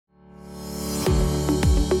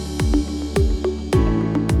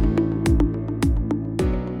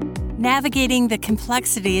Navigating the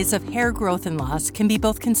complexities of hair growth and loss can be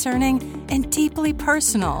both concerning and deeply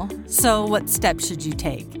personal. So what steps should you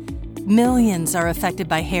take? Millions are affected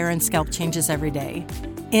by hair and scalp changes every day.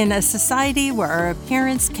 In a society where our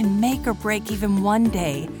appearance can make or break even one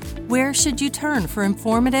day, where should you turn for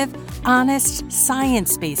informative, honest,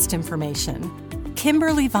 science-based information?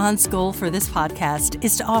 Kimberly Vaughn's goal for this podcast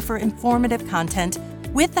is to offer informative content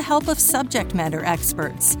with the help of subject matter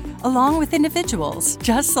experts, along with individuals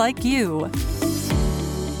just like you.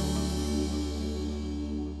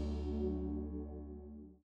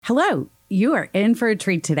 Hello, you are in for a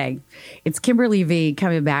treat today. It's Kimberly V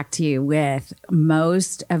coming back to you with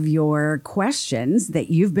most of your questions that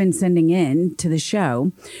you've been sending in to the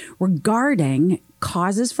show regarding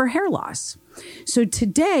causes for hair loss. So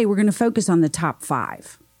today we're going to focus on the top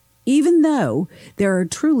 5. Even though there are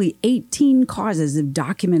truly 18 causes of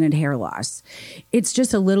documented hair loss, it's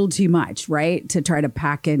just a little too much, right, to try to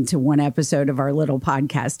pack into one episode of our little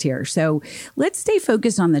podcast here. So let's stay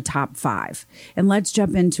focused on the top 5 and let's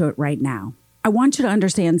jump into it right now. I want you to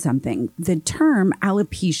understand something. The term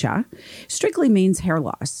alopecia strictly means hair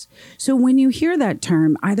loss. So when you hear that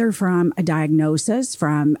term, either from a diagnosis,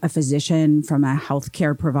 from a physician, from a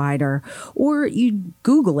healthcare provider, or you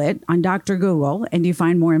Google it on Dr. Google and you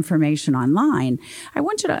find more information online, I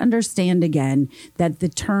want you to understand again that the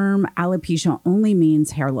term alopecia only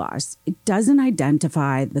means hair loss. It doesn't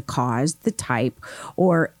identify the cause, the type,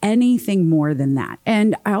 or anything more than that.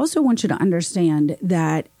 And I also want you to understand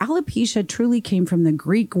that alopecia truly came from the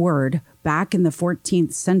Greek word back in the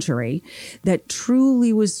 14th century that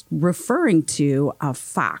truly was referring to a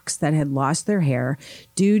fox that had lost their hair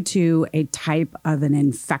due to a type of an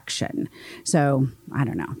infection. So I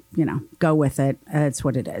don't know, go with it. It's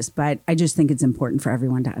what it is. But I just think it's important for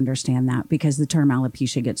everyone to understand that because the term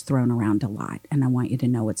alopecia gets thrown around a lot. And I want you to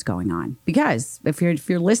know what's going on. Because if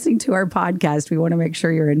you're listening to our podcast, we want to make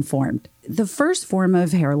sure you're informed. The first form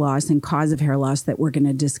of hair loss and cause of hair loss that we're going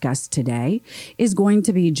to discuss today is going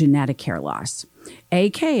to be genetic hair loss,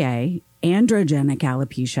 aka androgenic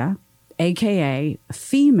alopecia, aka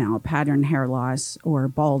female pattern hair loss or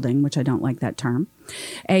balding, which I don't like that term,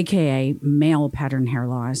 aka male pattern hair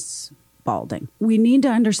loss, balding. We need to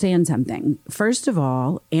understand something. First of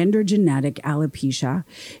all, androgenetic alopecia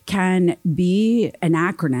can be an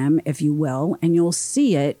acronym, if you will, and you'll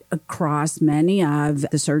see it across many of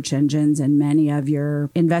the search engines and many of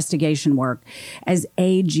your investigation work as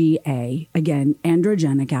AGA, again,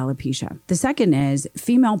 androgenic alopecia. The second is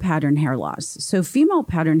female pattern hair loss. So female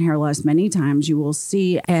pattern hair loss, many times you will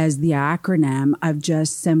see as the acronym of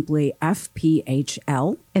just simply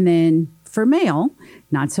FPHL. And then for male,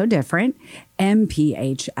 not so different,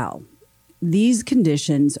 MPHL. These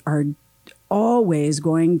conditions are always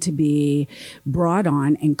going to be brought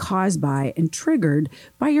on and caused by and triggered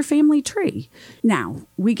by your family tree. Now,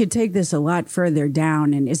 we could take this a lot further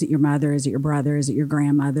down. And is it your mother? Is it your brother? Is it your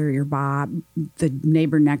grandmother, your Bob, the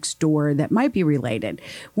neighbor next door that might be related?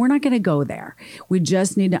 We're not going to go there. We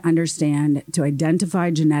just need to understand to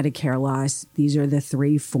identify genetic hair loss. These are the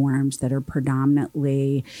 3 forms that are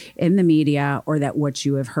predominantly in the media or that what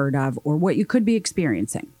you have heard of or what you could be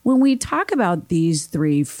experiencing. When we talk about these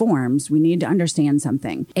 3 forms, we need to understand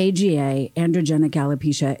something. AGA, androgenic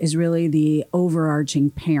alopecia, is really the overarching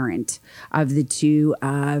parent of the two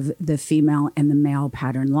of the female and the male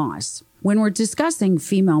pattern loss. When we're discussing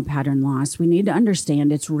female pattern loss, we need to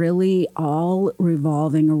understand it's really all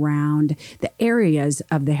revolving around the areas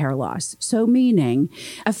of the hair loss. So meaning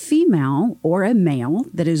a female or a male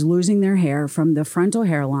that is losing their hair from the frontal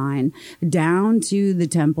hairline down to the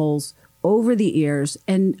temples, over the ears,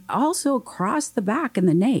 and also across the back and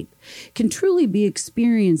the nape can truly be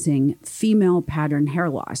experiencing female pattern hair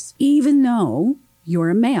loss. Even though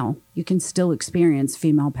you're a male, you can still experience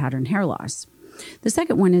female pattern hair loss. The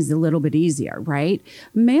second one is a little bit easier, right?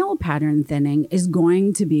 Male pattern thinning is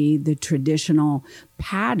going to be the traditional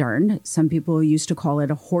pattern. Some people used to call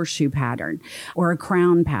it a horseshoe pattern or a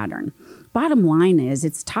crown pattern. Bottom line is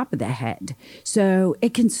it's top of the head. So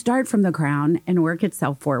it can start from the crown and work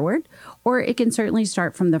itself forward, or it can certainly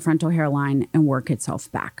start from the frontal hairline and work itself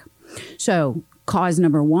back. So cause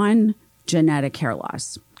number 1, genetic hair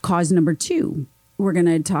loss. Cause number 2, we're going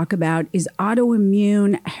to talk about is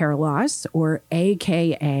autoimmune hair loss, or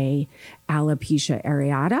AKA alopecia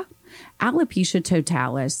areata, alopecia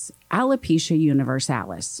totalis, alopecia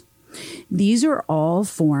universalis. These are all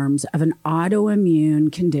forms of an autoimmune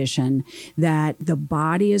condition that the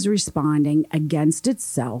body is responding against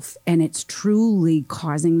itself, and it's truly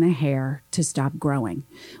causing the hair to stop growing,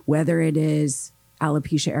 whether it is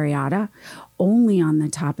alopecia areata, only on the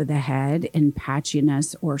top of the head in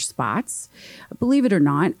patchiness or spots. Believe it or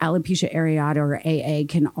not, alopecia areata or AA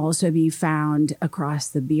can also be found across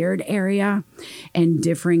the beard area and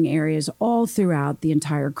differing areas all throughout the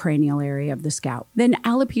entire cranial area of the scalp. Then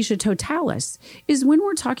alopecia totalis is when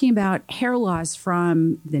we're talking about hair loss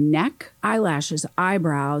from the neck, eyelashes,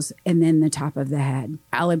 eyebrows, and then the top of the head.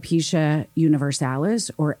 Alopecia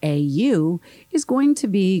universalis or AU is going to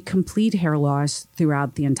be complete hair loss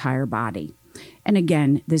throughout the entire body. And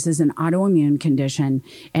again, this is an autoimmune condition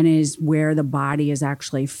and is where the body is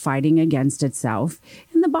actually fighting against itself.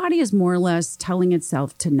 And the body is more or less telling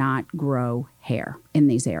itself to not grow hair in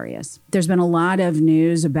these areas. There's been a lot of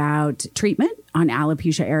news about treatment on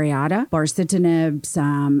alopecia areata, baricitinib,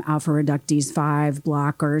 some alpha reductase 5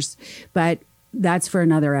 blockers, but that's for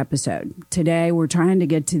another episode. Today, we're trying to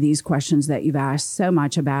get to these questions that you've asked so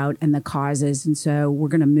much about and the causes. And so we're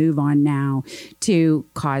going to move on now to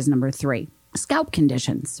cause number 3. Scalp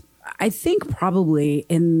conditions. I think probably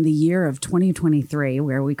in the year of 2023,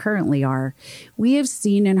 where we currently are, we have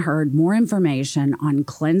seen and heard more information on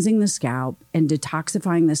cleansing the scalp and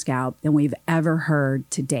detoxifying the scalp than we've ever heard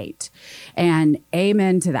to date. And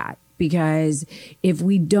amen to that. Because if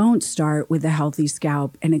we don't start with a healthy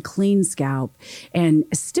scalp and a clean scalp and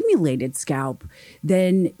a stimulated scalp,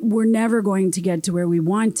 then we're never going to get to where we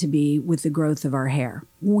want to be with the growth of our hair.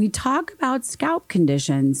 When we talk about scalp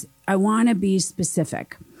conditions, I want to be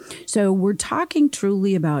specific. So we're talking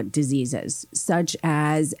truly about diseases such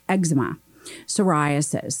as eczema,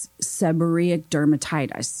 psoriasis, seborrheic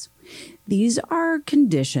dermatitis. These are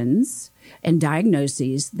conditions and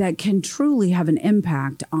diagnoses that can truly have an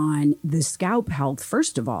impact on the scalp health,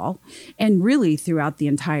 first of all, and really throughout the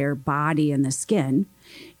entire body and the skin.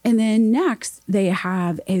 And then next, they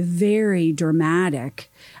have a very dramatic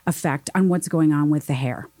effect on what's going on with the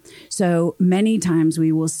hair. So many times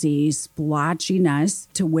we will see splotchiness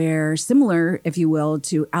to where similar, if you will,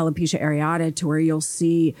 to alopecia areata, to where you'll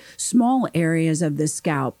see small areas of the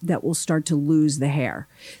scalp that will start to lose the hair.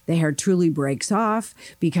 The hair truly breaks off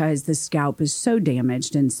because the scalp is so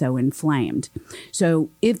damaged and so inflamed. So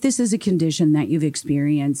if this is a condition that you've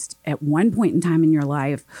experienced at one point in time in your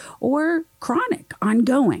life or chronic,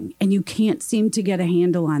 ongoing, and you can't seem to get a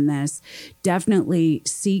handle on this, definitely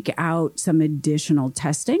seek out some additional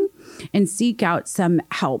testing and seek out some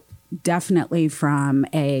help, definitely from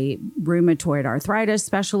a rheumatoid arthritis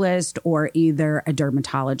specialist or either a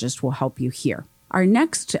dermatologist will help you here. Our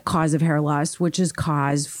next cause of hair loss, which is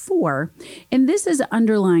cause 4, and this is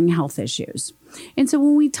underlying health issues. And so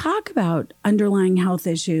when we talk about underlying health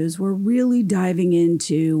issues, we're really diving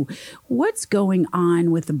into what's going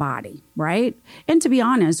on with the body, right? And to be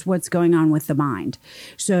honest, what's going on with the mind.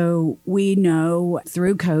 So we know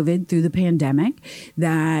through COVID, through the pandemic,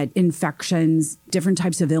 that infections, different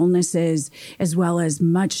types of illnesses, as well as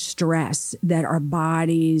much stress that our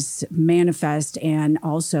bodies manifest and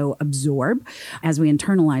also absorb as we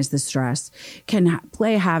internalize the stress can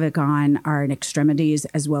play havoc on our extremities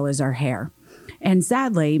as well as our hair. And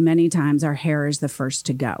sadly, many times our hair is the first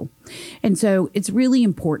to go. And so it's really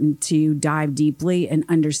important to dive deeply and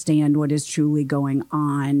understand what is truly going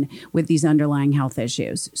on with these underlying health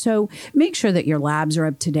issues. So make sure that your labs are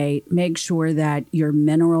up to date. Make sure that your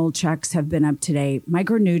mineral checks have been up to date.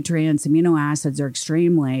 Micronutrients, amino acids are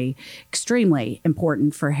extremely, extremely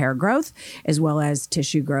important for hair growth, as well as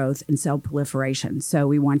tissue growth and cell proliferation. So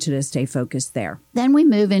we want you to stay focused there. Then we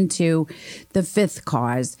move into the 5th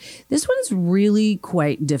cause. This one's really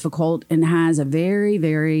quite difficult and has a very,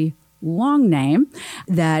 very long name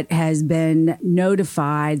that has been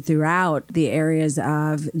notified throughout the areas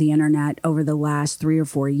of the internet over the last 3 or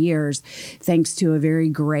 4 years, thanks to a very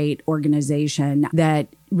great organization that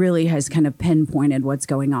really has kind of pinpointed what's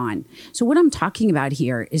going on. So what I'm talking about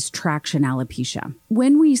here is traction alopecia.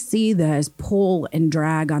 When we see this pull and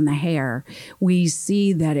drag on the hair, we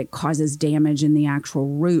see that it causes damage in the actual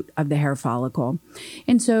root of the hair follicle.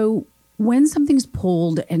 And so when something's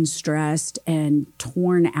pulled and stressed and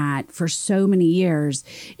torn at for so many years,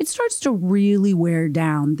 it starts to really wear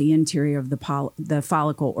down the interior of the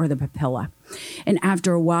follicle or the papilla. And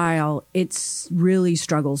after a while, it really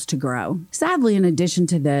struggles to grow. Sadly, in addition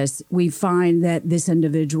to this, we find that this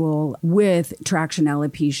individual with traction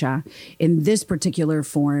alopecia in this particular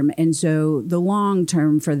form, and so the long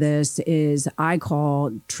term for this is I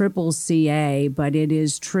call triple CA, but it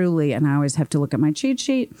is truly, and I always have to look at my cheat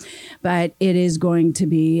sheet, but it is going to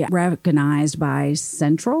be recognized by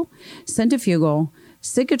central, centrifugal,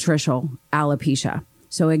 cicatricial alopecia.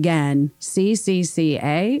 So again,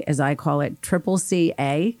 CCCA, as I call it, triple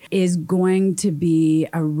CA, is going to be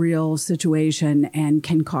a real situation and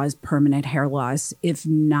can cause permanent hair loss if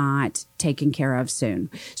not taken care of soon.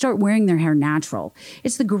 Start wearing their hair natural.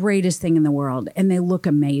 It's the greatest thing in the world, and they look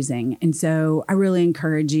amazing. And so I really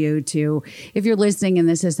encourage you to, if you're listening and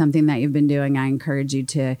this is something that you've been doing, I encourage you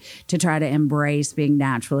to try to embrace being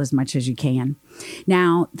natural as much as you can.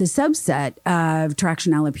 Now, the subset of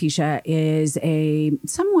traction alopecia is a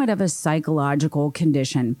somewhat of a psychological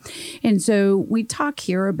condition. And so we talk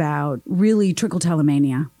here about really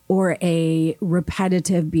trichotillomania, or a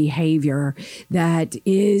repetitive behavior that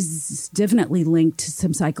is definitely linked to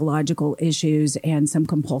some psychological issues and some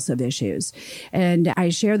compulsive issues. And I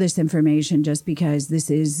share this information just because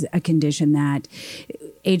this is a condition that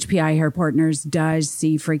HPI Hair Partners does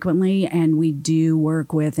see frequently, and we do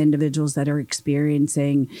work with individuals that are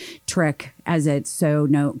experiencing trick, as it's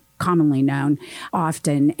so commonly known,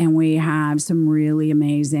 often. And we have some really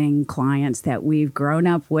amazing clients that we've grown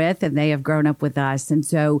up with, and they have grown up with us. And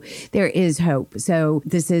so there is hope. So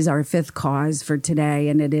this is our fifth cause for today,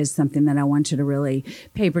 and it is something that I want you to really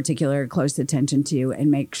pay particular close attention to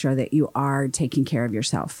and make sure that you are taking care of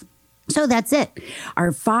yourself. So that's it.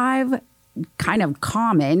 Our 5 kind of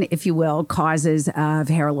common, if you will, causes of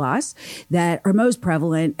hair loss that are most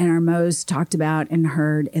prevalent and are most talked about and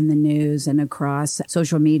heard in the news and across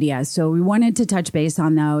social media. So we wanted to touch base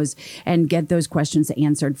on those and get those questions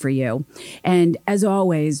answered for you. And as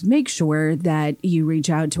always, make sure that you reach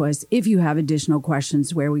out to us if you have additional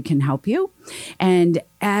questions where we can help you. And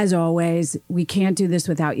as always, we can't do this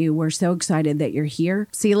without you. We're so excited that you're here.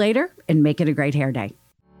 See you later, and make it a great hair day.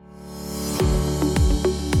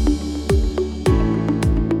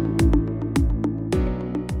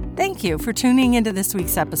 Thank you for tuning into this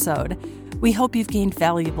week's episode. We hope you've gained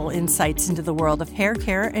valuable insights into the world of hair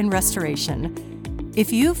care and restoration.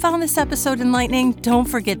 If you found this episode enlightening, don't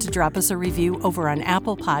forget to drop us a review over on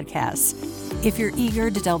Apple Podcasts. If you're eager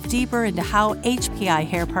to delve deeper into how HPI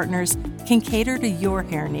Hair Partners can cater to your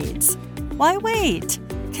hair needs, why wait?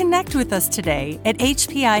 Connect with us today at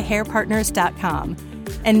hpihairpartners.com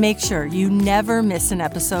and make sure you never miss an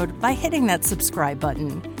episode by hitting that subscribe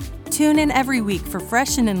button. Tune in every week for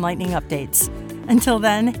fresh and enlightening updates. Until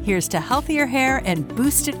then, here's to healthier hair and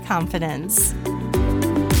boosted confidence.